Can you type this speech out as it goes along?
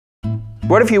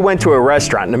What if you went to a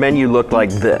restaurant and the menu looked like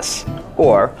this?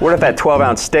 Or what if that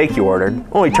 12-ounce steak you ordered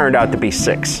only turned out to be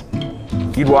 6?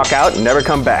 You'd walk out and never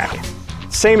come back.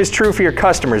 Same is true for your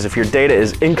customers if your data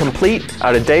is incomplete,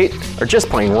 out of date, or just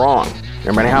plain wrong.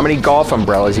 No matter how many golf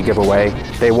umbrellas you give away,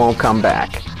 they won't come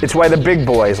back. It's why the big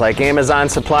boys like Amazon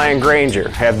Supply and Grainger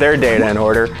have their data in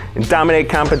order and dominate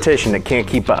competition that can't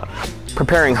keep up.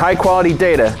 Preparing high-quality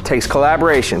data takes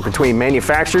collaboration between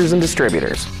manufacturers and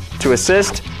distributors. To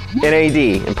assist, NAD,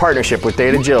 in partnership with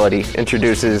DATAgility,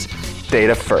 introduces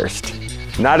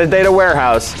DATAfirst. Not a data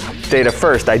warehouse,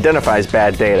 DATAfirst identifies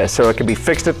bad data so it can be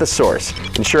fixed at the source,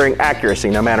 ensuring accuracy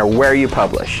no matter where you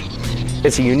publish.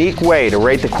 It's a unique way to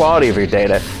rate the quality of your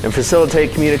data and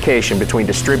facilitate communication between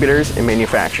distributors and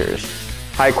manufacturers.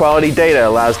 High-quality data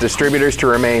allows distributors to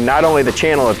remain not only the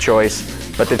channel of choice,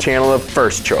 but the channel of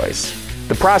first choice.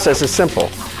 The process is simple.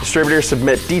 Distributors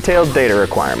submit detailed data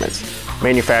requirements.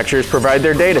 Manufacturers provide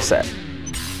their data set.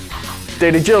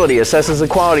 DATAgility assesses the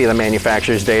quality of the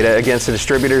manufacturer's data against the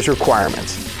distributor's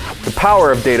requirements. The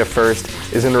power of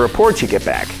DATAfirst is in the reports you get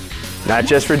back. Not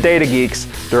just for data geeks,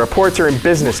 the reports are in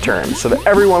business terms so that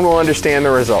everyone will understand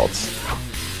the results.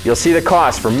 You'll see the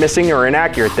cost for missing or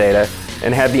inaccurate data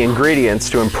and have the ingredients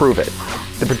to improve it.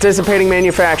 The participating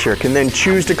manufacturer can then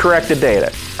choose to correct the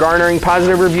data, garnering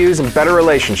positive reviews and better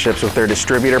relationships with their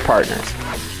distributor partners.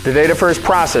 The DATAfirst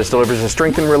process delivers a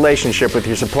strengthened relationship with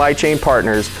your supply chain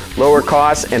partners, lower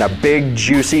costs, and a big,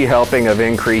 juicy helping of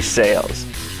increased sales.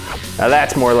 Now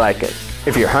that's more like it.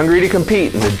 If you're hungry to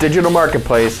compete in the digital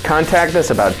marketplace, contact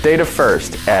us about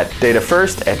DATAfirst at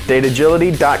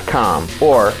datafirst@datagility.com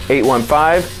or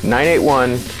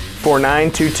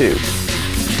 815-981-4922.